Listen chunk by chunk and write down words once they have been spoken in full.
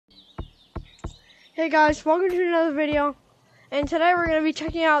Hey guys, welcome to another video, and today we're going to be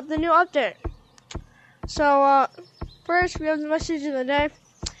checking out the new update. So, first we have the message of the day.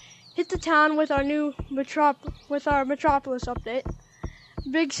 Hit the town with our new Metropolis update.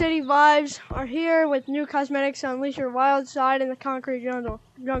 Big city vibes are here with new cosmetics to unleash your wild side in the concrete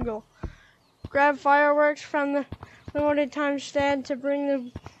jungle. Grab fireworks from the limited time stand to bring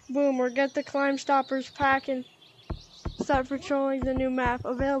the boom, or get the Climb Stoppers pack and start patrolling the new map.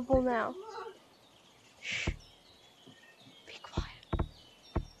 Available now. Shh. Be quiet.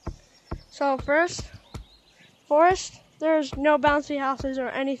 So first, forest, there's no bouncy houses or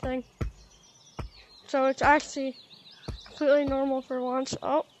anything. So it's actually completely normal for once.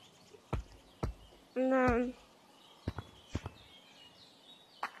 Oh. And then,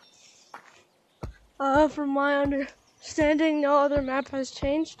 from my understanding, no other map has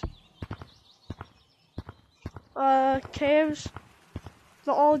changed. Caves.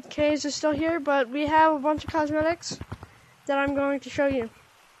 The old caves is still here, but we have a bunch of cosmetics that I'm going to show you.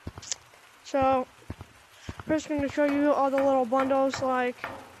 So, first I'm going to show you all the little bundles, like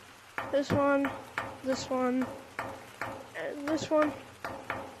this one, and this one.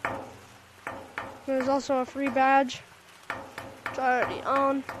 There's also a free badge, which I already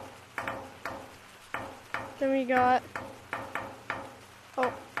own. Then we got,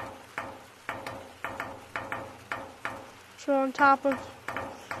 so on top of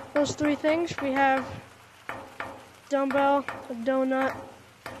those three things, we have dumbbell, a donut,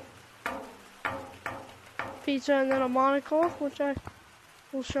 pizza, and then a monocle, which I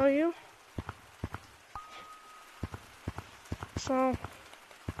will show you. So,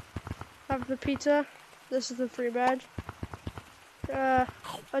 I have the pizza. This is the free badge. A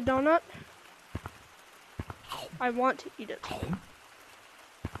donut. I want to eat it.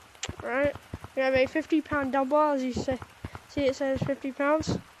 Alright. We have a 50-pound dumbbell, as you see it says 50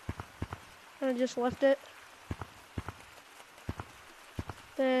 pounds. And I just lift it.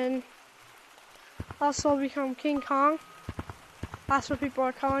 Then also become King Kong. That's what people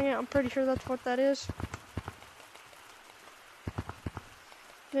are calling it. I'm pretty sure that's what that is.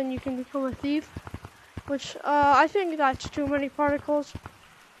 Then you can become a thief, which I think that's too many particles,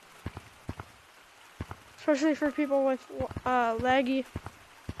 especially for people with laggy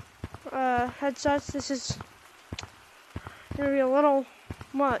headsets. This is gonna be a little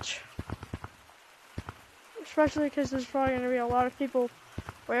much, especially because there's probably gonna be a lot of people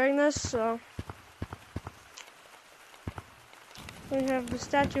wearing this. So we have the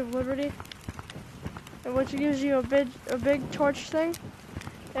Statue of Liberty, and which gives you a big torch thing,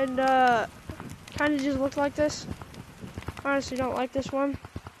 and kind of just looks like this. Honestly, don't like this one.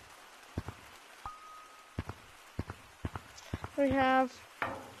 We have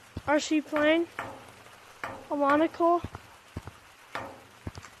RC plane, a monocle,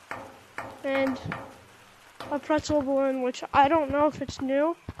 and a pretzel balloon, which I don't know if it's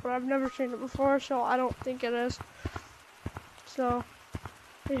new, but I've never seen it before, so I don't think it is. So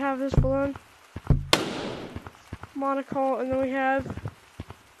we have this balloon, monocle, and then we have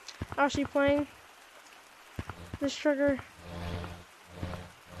RC plane, this trigger,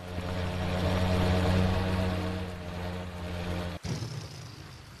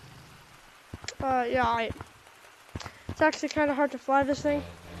 it's actually kind of hard to fly this thing.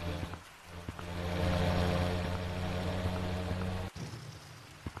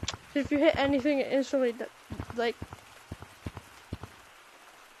 If you hit anything, it instantly like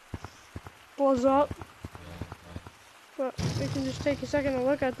blows up. But we can just take a second to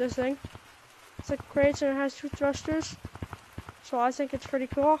look at this thing. It's like crates and it has two thrusters, so I think it's pretty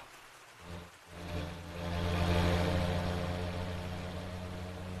cool.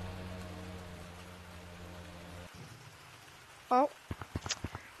 Oh,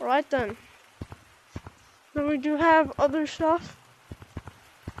 alright then. Then we do have other stuff.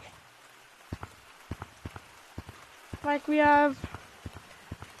 Like we have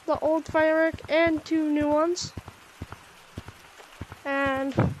the old firework and two new ones.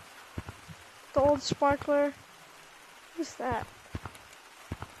 And the old sparkler. What's that?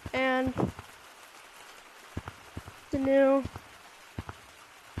 And the new,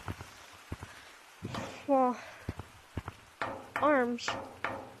 well, arms.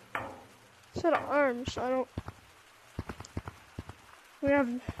 Instead of arms, we have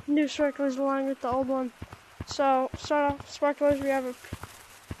new sparklers along with the old one. So, start off sparklers, we have a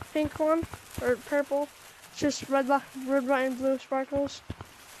pink one, or purple. It's just red, white, and blue sparkles.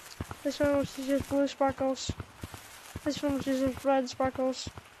 This one, which is just blue sparkles. This one, which is just red sparkles.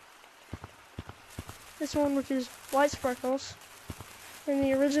 This one, which is white sparkles. And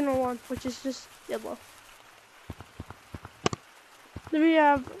the original one, which is just yellow. Then we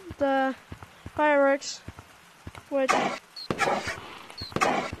have the fireworks, which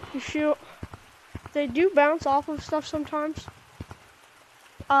you shoot. They do bounce off of stuff sometimes.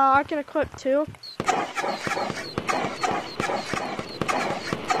 I can equip 2.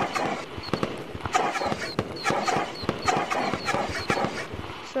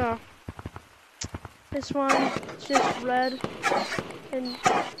 So, this one is just red, and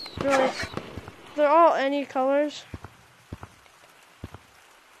really, they're all any colors.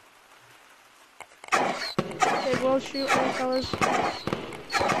 They will shoot any colors.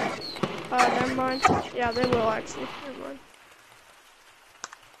 Never mind. Yeah, they will actually. Never mind.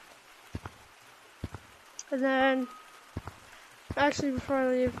 And then, actually before I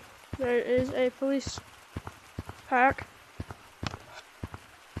leave, there is a police pack,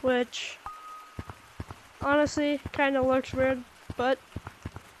 which honestly kind of looks weird, but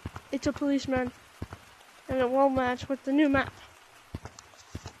it's a policeman, and it will match with the new map.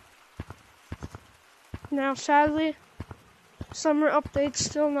 Now, sadly, summer update's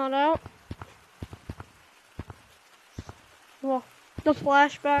still not out. Well, the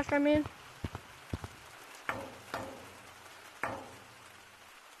flashback, I mean.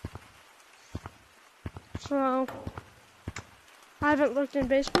 So, I haven't looked in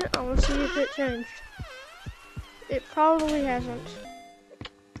basement. I want to see if it changed. It probably hasn't.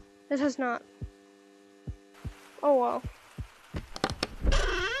 It has not. Oh well.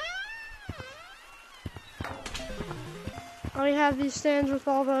 We have these stands with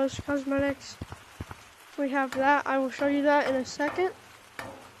all those cosmetics. We have that. I will show you that in a second.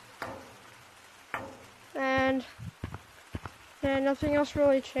 And yeah, nothing else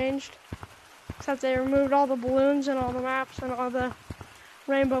really changed. Except they removed all the balloons and all the maps and all the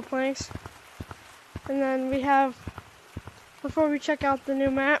rainbow planks. And then we have, before we check out the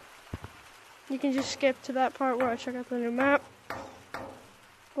new map, you can just skip to that part where I check out the new map.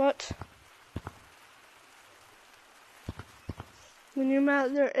 But the new map,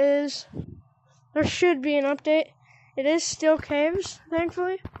 there should be an update. It is still caves,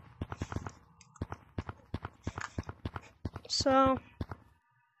 thankfully. So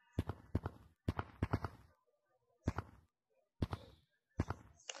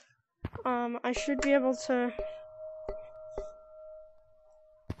I should be able to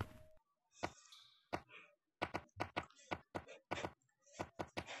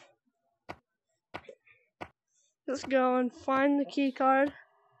just go and find the key card.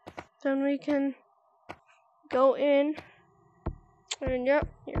 Then we can go in. And yep,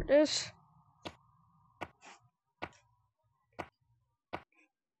 here it is.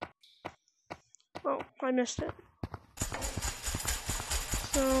 Oh, I missed it.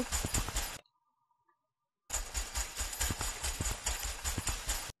 So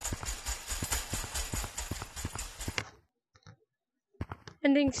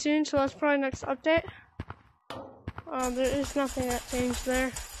ending soon, so that's probably next update. There is nothing that changed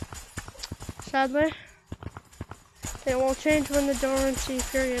there, sadly. It will change when the dormancy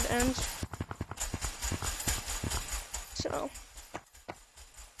period ends. So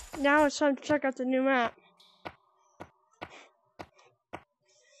now it's time to check out the new map.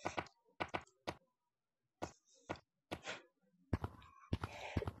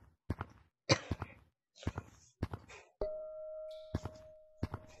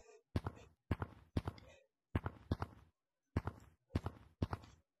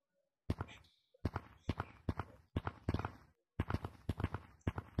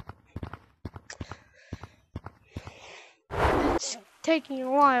 It's taking a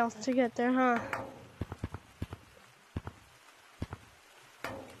while to get there, huh?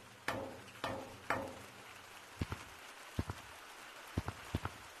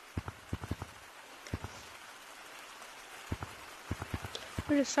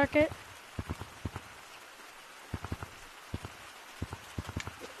 Wait a second.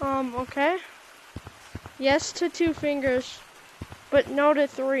 Okay. Yes to 2 fingers, but no to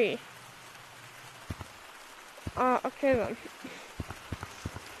 3. Okay then.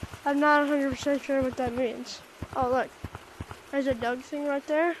 I'm not 100% sure what that means. Oh look, there's a Doug thing right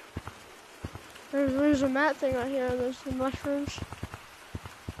there. There's a mat thing right here. There's the mushrooms.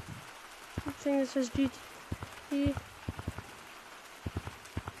 The thing that says GT.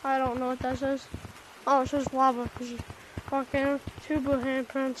 I don't know what that says. Oh, it says lava. Volcano. 2 blue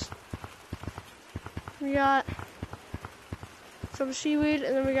handprints. We got some seaweed,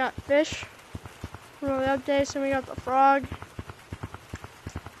 and then we got fish from all the updates, and we got the frog,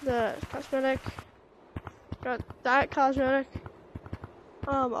 the cosmetic, got that cosmetic,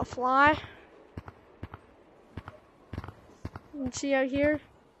 a fly. You can see out here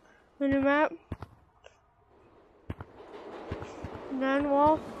the new map. And then,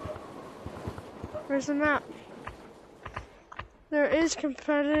 well, Where's the map? There is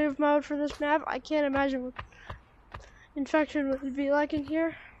competitive mode for this map. I can't imagine what infection would be like in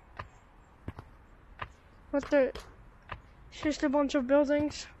here. But it's just a bunch of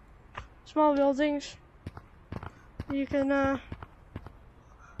buildings, small buildings you can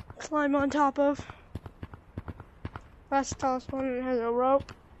climb on top of. That's the tallest one, and it has a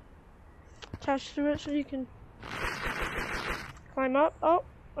rope attached to it so you can climb up. Oh,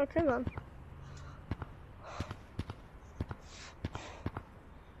 okay then.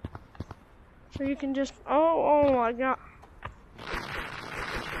 So you can just, oh my god.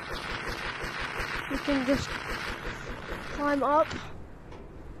 You can just climb up.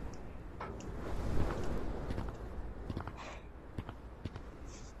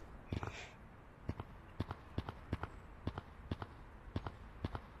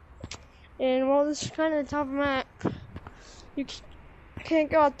 And while this is kind of the top of the map, you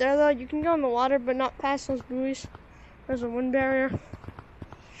can't go out there though. You can go in the water, but not past those buoys. There's a wind barrier.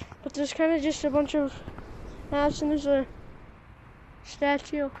 But there's kind of just a bunch of maps, and there's a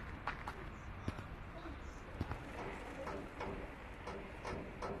statue.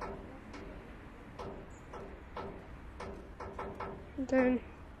 And then,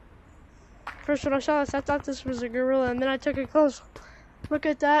 first when I saw this, I thought this was a gorilla, and then I took a close look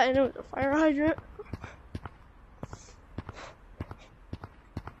at that, and it was a fire hydrant.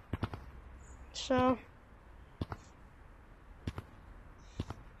 So,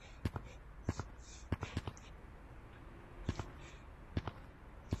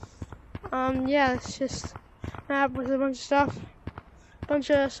 yeah, it's just a map with a bunch of stuff, a bunch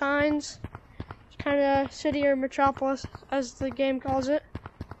of signs. It's kind of city or metropolis, as the game calls it.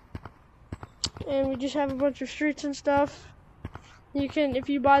 And we just have a bunch of streets and stuff. You can, if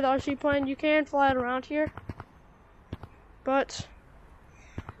you buy the RC plane, you can fly it around here. But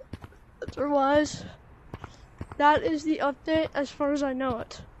otherwise, that is the update as far as I know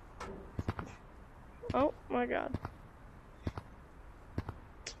it. Oh my god.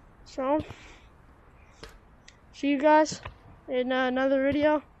 So, see you guys in another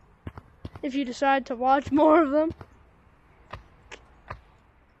video, if you decide to watch more of them.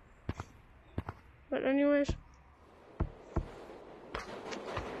 But anyways,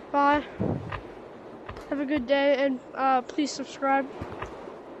 bye. Have a good day, and please subscribe.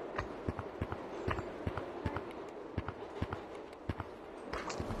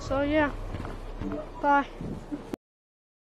 So yeah, bye.